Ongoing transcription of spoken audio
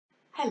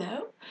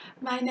Hello,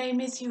 my name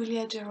is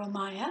Julia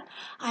Jeremiah.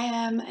 I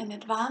am an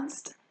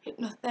advanced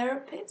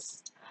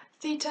hypnotherapist,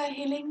 theta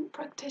healing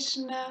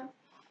practitioner,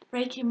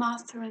 Reiki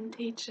master and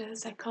teacher,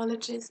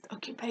 psychologist,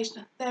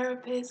 occupational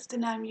therapist,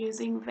 and I'm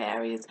using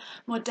various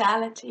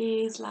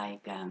modalities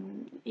like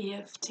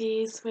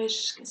EFT,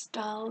 Swish,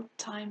 Gestalt,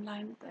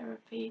 timeline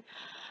therapy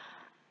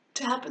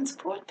to help and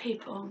support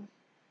people.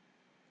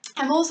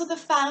 I'm also the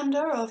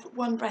founder of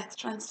One Breath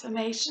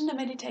Transformation, a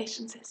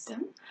meditation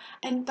system,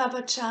 and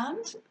Baba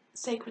Chant,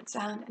 sacred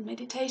sound and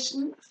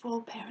meditation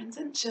for parents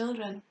and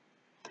children.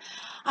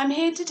 I'm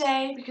here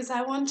today because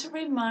I want to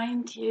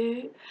remind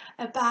you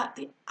about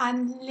the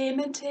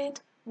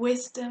unlimited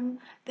wisdom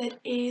that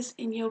is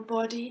in your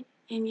body,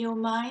 in your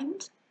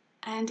mind,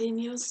 and in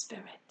your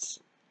spirit.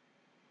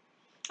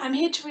 I'm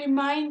here to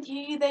remind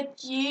you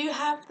that you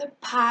have the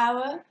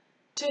power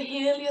to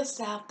heal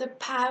yourself, the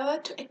power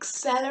to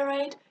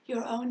accelerate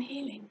your own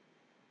healing.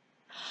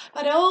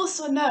 But I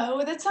also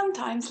know that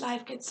sometimes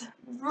life gets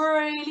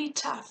really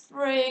tough,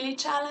 really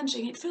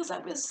challenging. It feels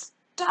like we're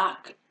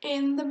stuck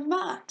in the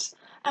mud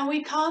and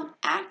we can't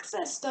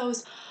access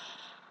those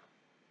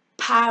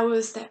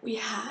powers that we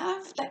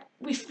have, that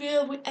we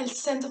feel with a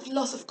sense of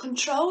loss of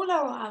control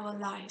over our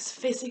lives,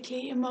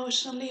 physically,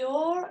 emotionally,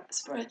 or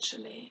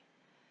spiritually.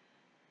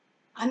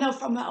 I know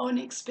from my own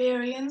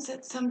experience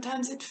that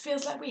sometimes it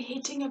feels like we're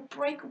hitting a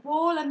brick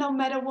wall and no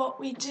matter what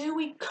we do,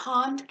 we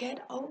can't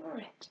get over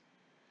it.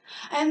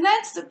 And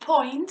that's the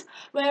point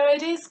where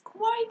it is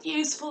quite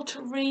useful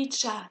to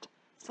reach out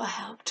for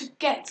help, to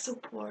get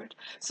support.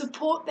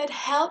 Support that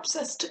helps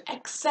us to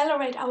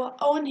accelerate our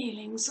own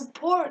healing.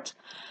 Support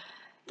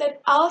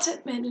that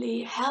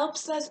ultimately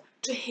helps us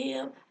to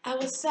heal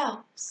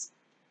ourselves.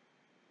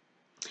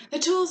 The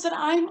tools that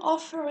I'm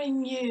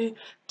offering you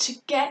to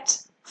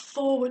get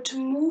forward, to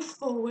move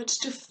forward,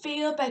 to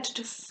feel better,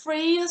 to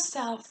free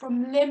yourself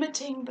from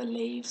limiting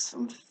beliefs,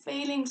 from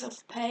feelings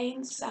of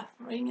pain,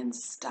 suffering, and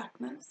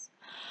stuckness,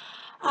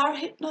 are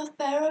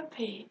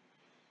hypnotherapy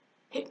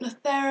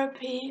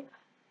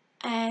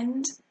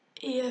and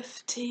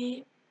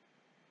EFT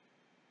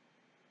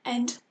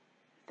and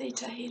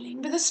theta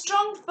healing, with a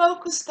strong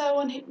focus though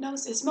on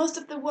hypnosis. Most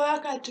of the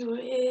work I do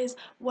is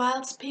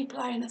whilst people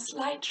are in a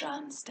slight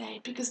trance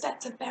state, because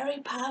that's a very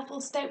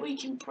powerful state where you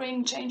can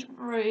bring change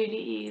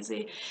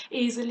really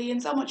easily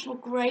and so much more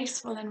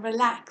graceful and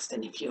relaxed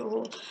than if you're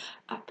all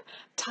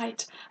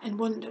uptight and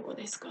wonder what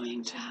is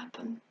going to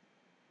happen.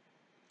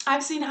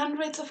 I've seen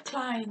hundreds of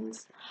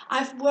clients.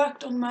 I've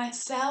worked on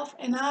myself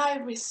and I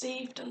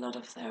received a lot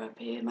of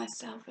therapy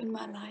myself in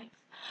my life.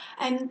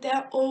 And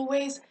there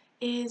always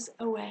is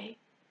a way.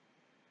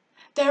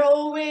 There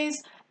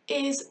always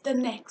is the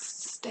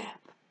next step.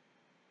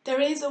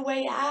 There is a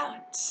way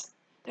out.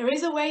 There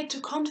is a way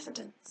to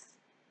confidence,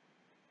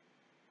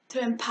 to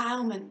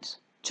empowerment,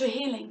 to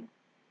healing.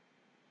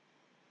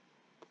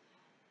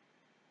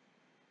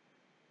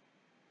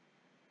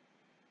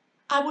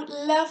 I would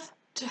love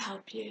to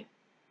help you.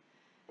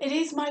 It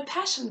is my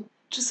passion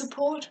to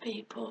support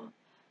people,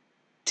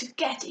 to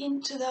get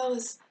into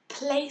those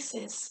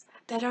places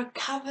that are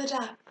covered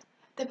up,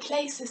 the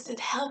places that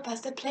help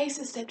us, the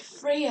places that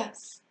free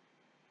us.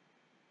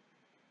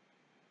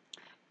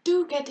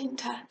 Do get in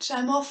touch.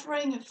 I'm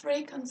offering a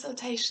free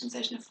consultation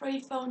session, a free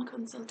phone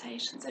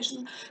consultation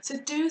session. So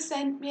do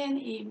send me an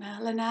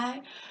email and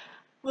I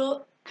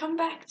will come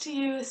back to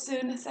you as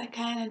soon as I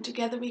can, and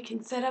together we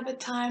can set up a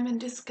time and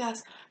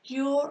discuss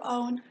your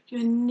own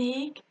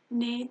unique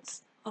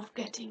needs of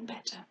getting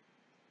better.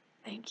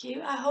 Thank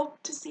you. I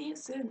hope to see you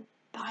soon.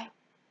 Bye.